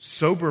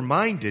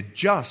 sober-minded,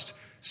 just.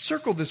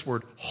 Circle this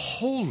word,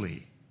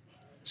 holy,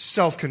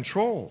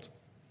 self-controlled,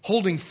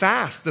 holding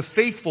fast the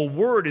faithful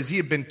word as he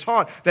had been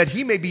taught, that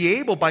he may be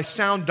able by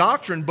sound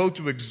doctrine both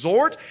to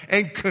exhort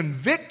and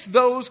convict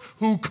those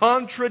who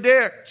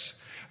contradict.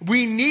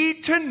 We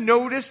need to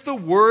notice the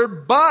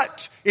word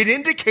but. It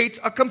indicates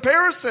a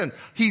comparison.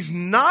 He's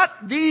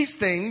not these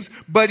things,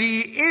 but he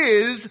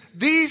is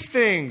these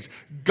things.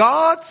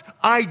 God's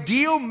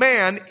ideal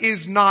man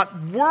is not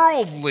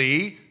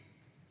worldly.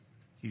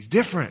 He's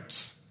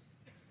different.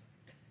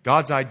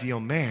 God's ideal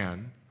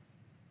man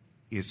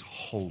is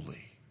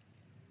holy.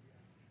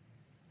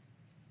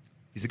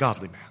 He's a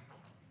godly man.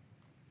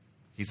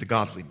 He's a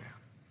godly man.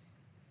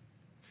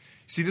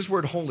 See, this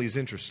word holy is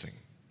interesting.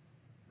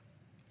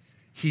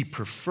 He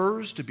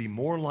prefers to be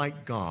more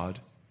like God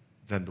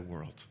than the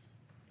world.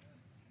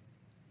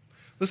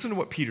 Listen to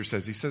what Peter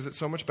says. He says it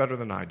so much better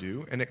than I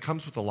do, and it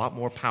comes with a lot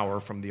more power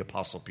from the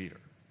Apostle Peter.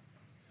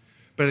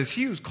 But as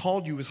he who's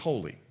called you is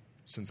holy,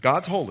 since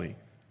God's holy,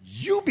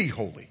 you be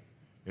holy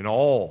in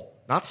all,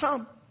 not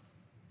some.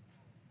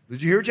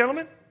 Did you hear,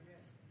 gentlemen?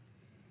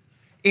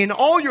 In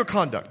all your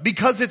conduct,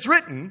 because it's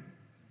written,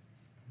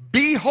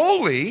 be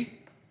holy,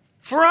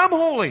 for I'm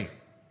holy.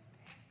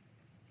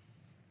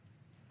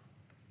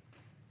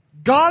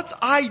 God's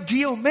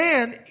ideal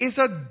man is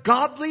a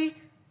godly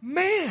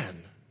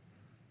man.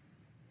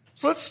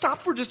 So let's stop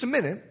for just a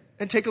minute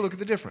and take a look at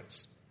the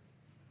difference.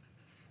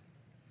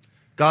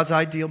 God's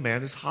ideal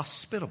man is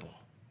hospitable.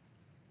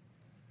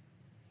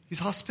 He's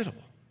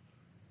hospitable.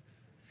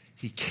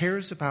 He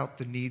cares about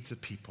the needs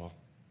of people.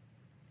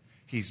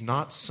 He's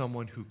not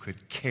someone who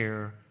could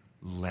care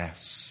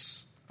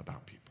less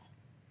about people.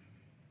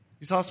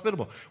 He's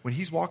hospitable. When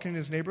he's walking in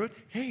his neighborhood,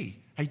 hey,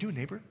 how you doing,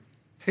 neighbor?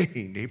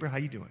 Hey, neighbor, how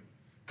you doing?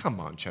 Come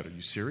on, Chet, are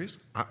you serious?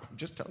 I'm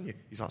just telling you,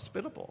 he's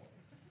hospitable.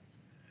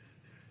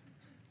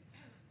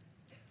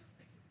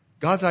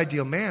 God's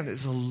ideal man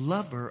is a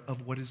lover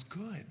of what is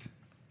good.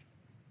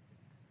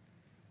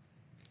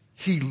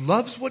 He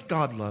loves what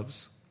God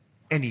loves,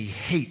 and he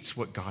hates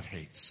what God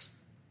hates.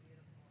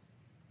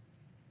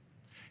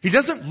 He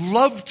doesn't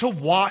love to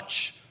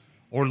watch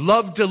or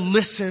love to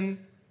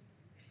listen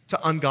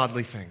to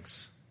ungodly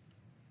things.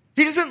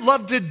 He doesn't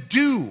love to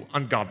do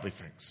ungodly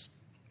things.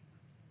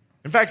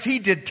 In fact, he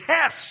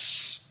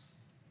detests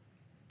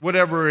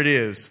whatever it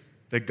is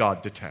that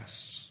God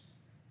detests.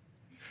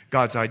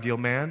 God's ideal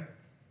man,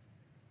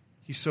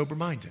 he's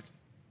sober-minded.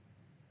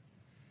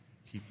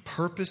 He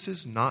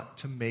purposes not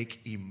to make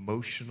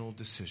emotional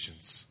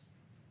decisions.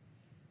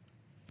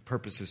 The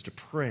purpose is to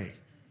pray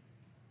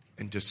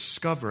and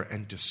discover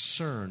and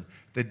discern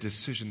the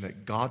decision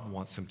that God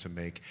wants him to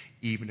make,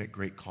 even at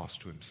great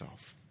cost to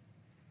himself.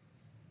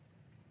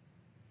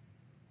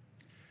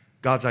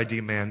 God's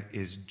ideal man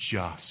is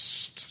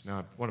just. Now,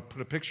 I want to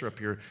put a picture up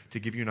here to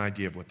give you an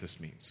idea of what this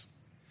means.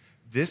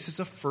 This is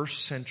a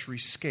first century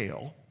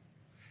scale,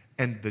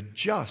 and the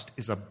just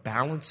is a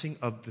balancing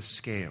of the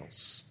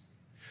scales.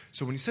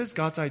 So when he says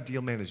God's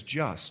ideal man is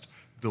just,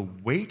 the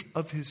weight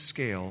of his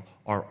scale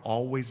are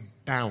always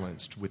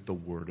balanced with the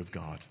word of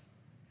God.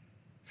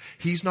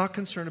 He's not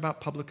concerned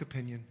about public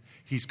opinion.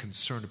 He's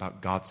concerned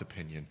about God's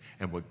opinion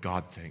and what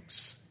God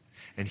thinks.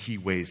 And he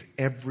weighs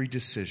every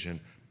decision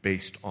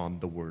based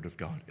on the word of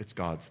God. It's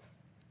God's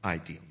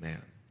ideal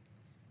man.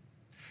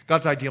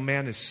 God's ideal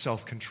man is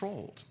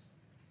self-controlled.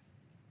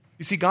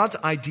 You see, God's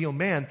ideal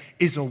man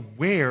is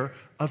aware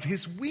of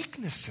his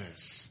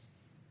weaknesses.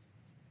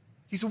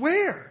 He's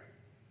aware.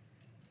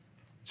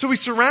 So he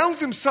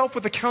surrounds himself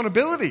with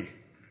accountability.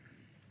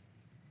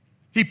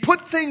 He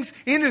put things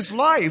in his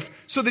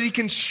life so that he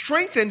can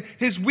strengthen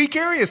his weak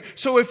areas.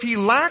 So if he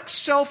lacks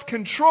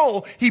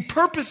self-control, he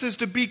purposes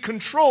to be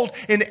controlled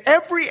in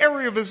every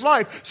area of his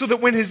life so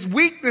that when his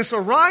weakness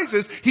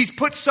arises, he's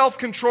put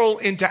self-control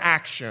into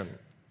action.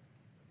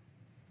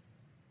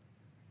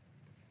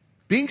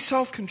 Being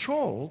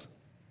self-controlled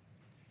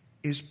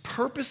is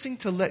purposing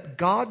to let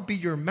God be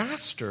your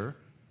master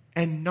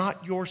and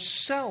not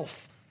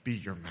yourself be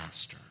your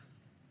master.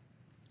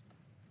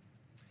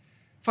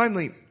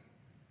 Finally,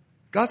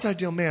 God's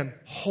ideal man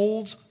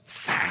holds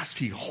fast.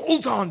 He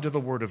holds on to the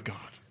Word of God.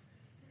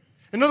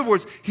 In other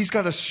words, he's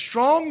got a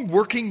strong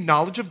working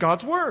knowledge of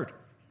God's Word.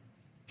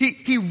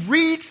 He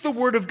reads the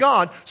Word of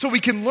God so he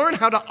can learn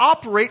how to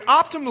operate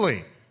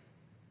optimally.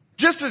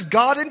 Just as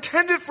God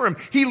intended for him.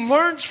 He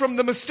learns from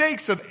the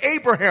mistakes of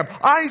Abraham,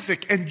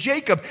 Isaac, and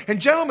Jacob.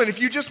 And gentlemen,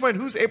 if you just went,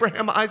 who's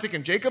Abraham, Isaac,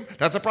 and Jacob?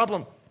 That's a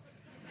problem.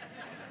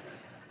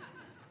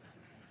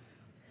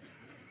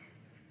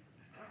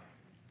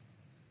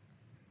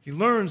 He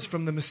learns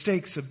from the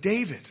mistakes of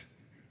David,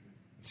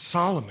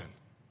 Solomon,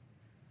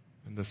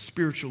 and the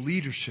spiritual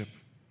leadership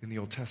in the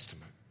Old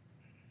Testament.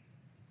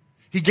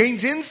 He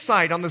gains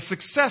insight on the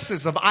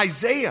successes of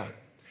Isaiah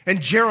and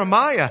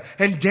Jeremiah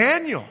and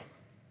Daniel.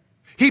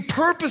 He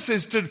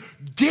purposes to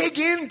dig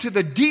into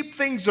the deep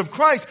things of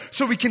Christ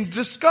so we can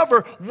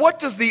discover what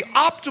does the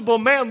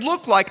optimal man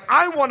look like.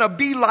 I want to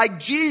be like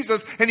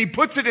Jesus, and he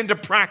puts it into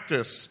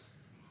practice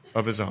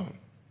of his own.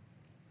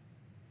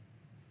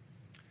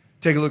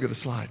 Take a look at the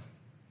slide.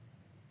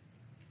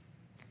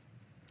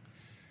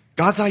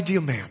 God's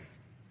ideal man.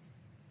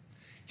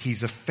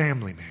 He's a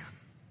family man.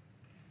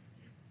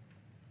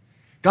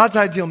 God's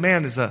ideal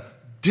man is a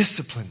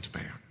disciplined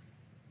man.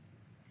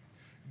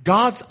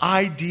 God's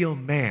ideal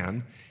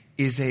man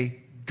is a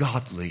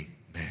godly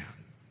man.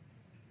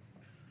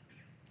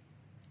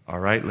 All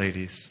right,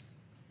 ladies,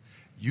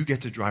 you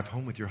get to drive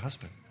home with your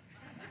husband.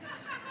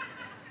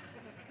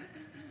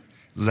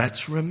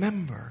 Let's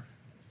remember,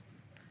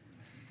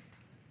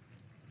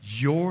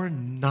 you're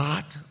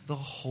not the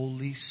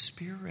Holy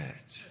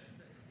Spirit.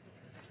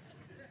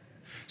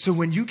 So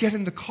when you get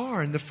in the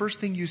car and the first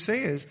thing you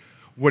say is,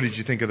 what did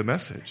you think of the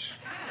message?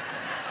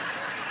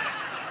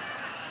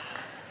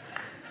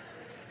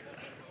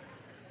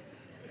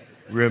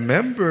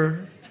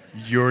 Remember,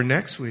 you're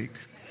next week.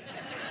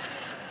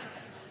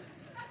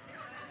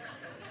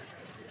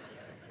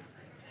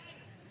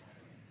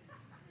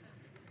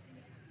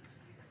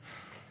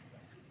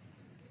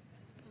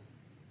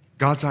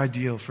 God's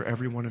ideal for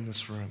everyone in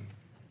this room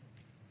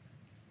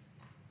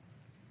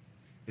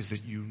is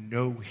that you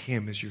know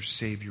him as your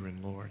Savior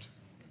and Lord.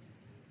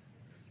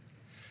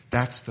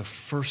 That's the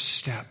first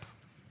step.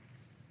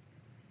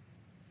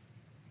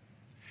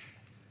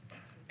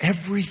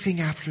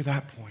 Everything after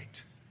that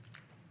point,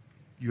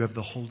 you have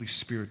the Holy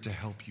Spirit to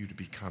help you to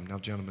become. Now,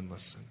 gentlemen,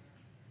 listen.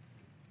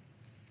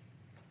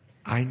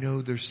 I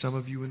know there's some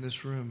of you in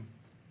this room,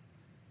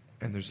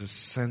 and there's a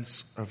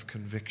sense of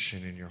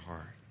conviction in your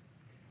heart.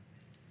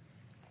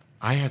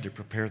 I had to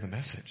prepare the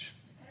message.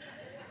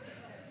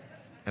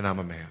 And I'm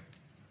a man.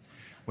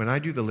 When I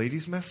do the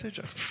ladies' message,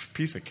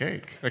 piece of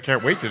cake. I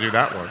can't wait to do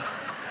that one.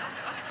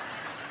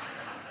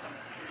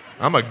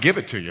 I'm going to give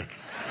it to you.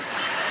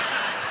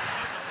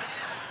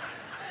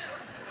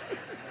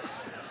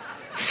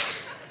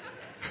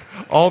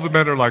 All the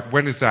men are like,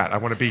 when is that? I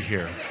want to be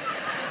here.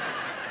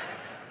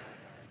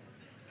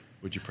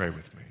 Would you pray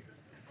with me?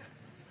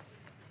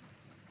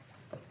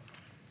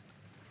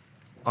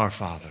 Our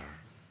Father,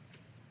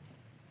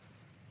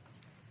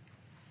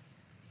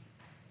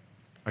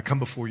 I come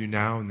before you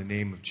now in the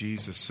name of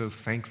Jesus, so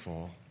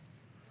thankful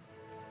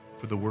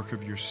for the work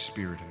of your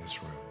Spirit in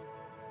this room.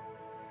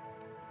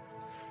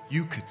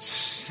 You could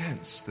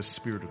sense the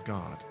Spirit of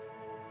God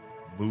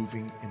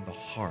moving in the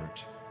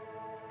heart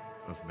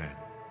of men.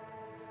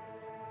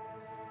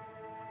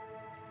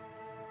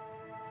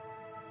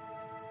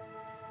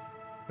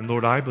 And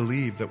Lord, I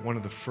believe that one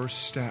of the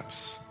first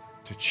steps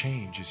to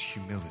change is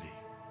humility.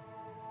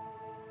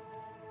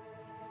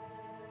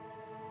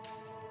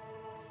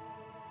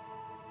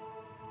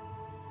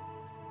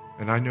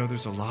 And I know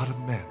there's a lot of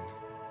men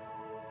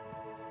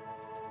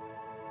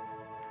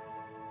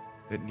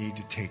that need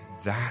to take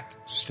that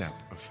step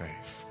of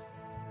faith.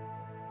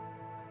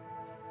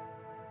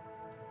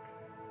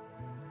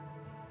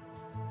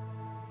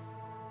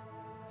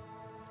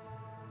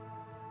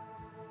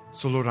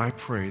 So, Lord, I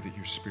pray that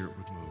your Spirit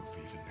would move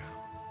even now.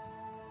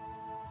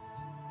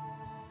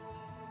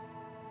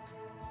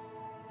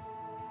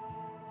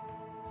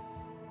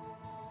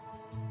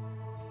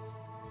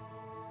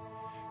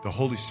 The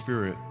Holy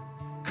Spirit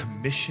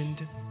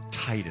commissioned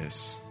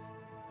Titus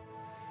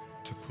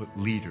to put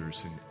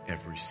leaders in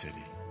every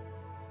city.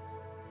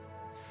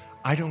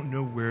 I don't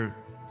know where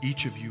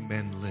each of you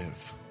men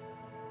live,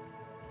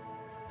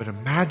 but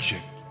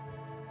imagine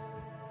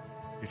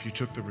if you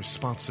took the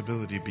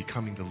responsibility of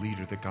becoming the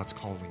leader that God's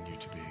calling you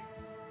to be.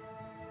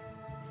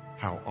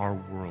 How our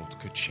world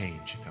could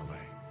change in LA.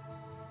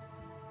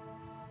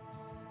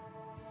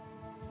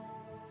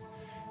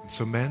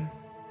 So men,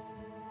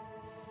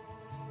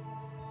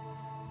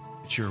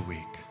 it's your week.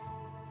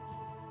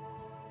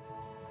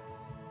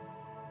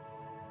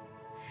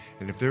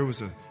 And if there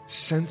was a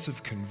sense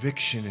of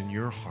conviction in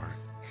your heart,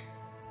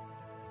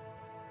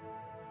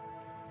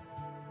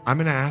 I'm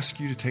going to ask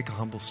you to take a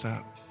humble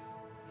step.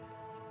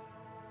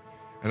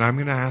 And I'm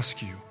going to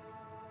ask you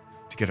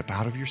to get up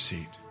out of your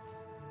seat.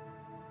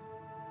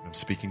 I'm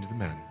speaking to the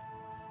men.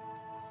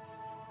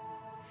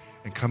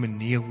 And come and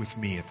kneel with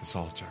me at this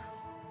altar.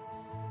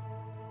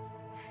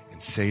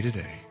 And say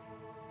today,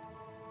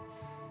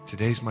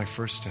 today's my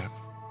first step.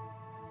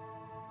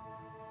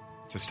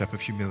 It's a step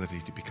of humility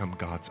to become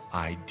God's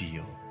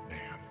ideal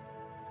man.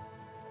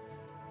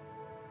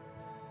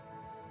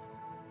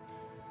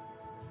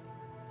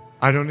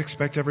 I don't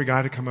expect every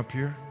guy to come up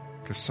here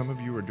because some of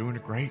you are doing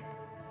it great.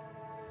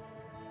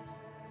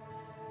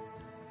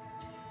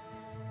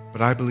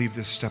 But I believe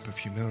this step of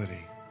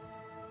humility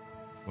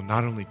will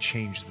not only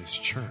change this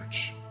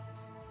church,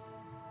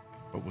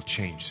 but will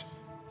change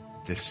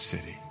this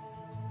city.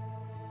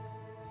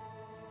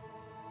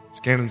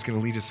 Scannon's going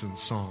to lead us in the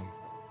song.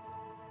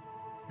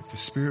 If the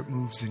Spirit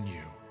moves in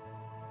you,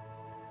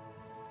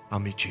 I'll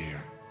meet you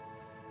here.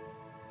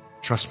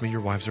 Trust me,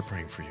 your wives are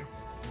praying for you.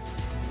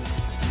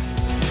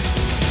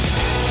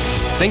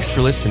 Thanks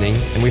for listening,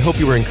 and we hope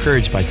you were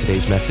encouraged by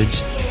today's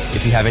message.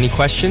 If you have any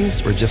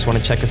questions or just want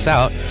to check us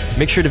out,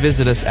 make sure to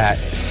visit us at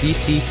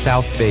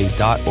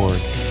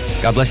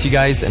ccsouthbay.org. God bless you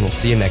guys, and we'll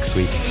see you next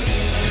week.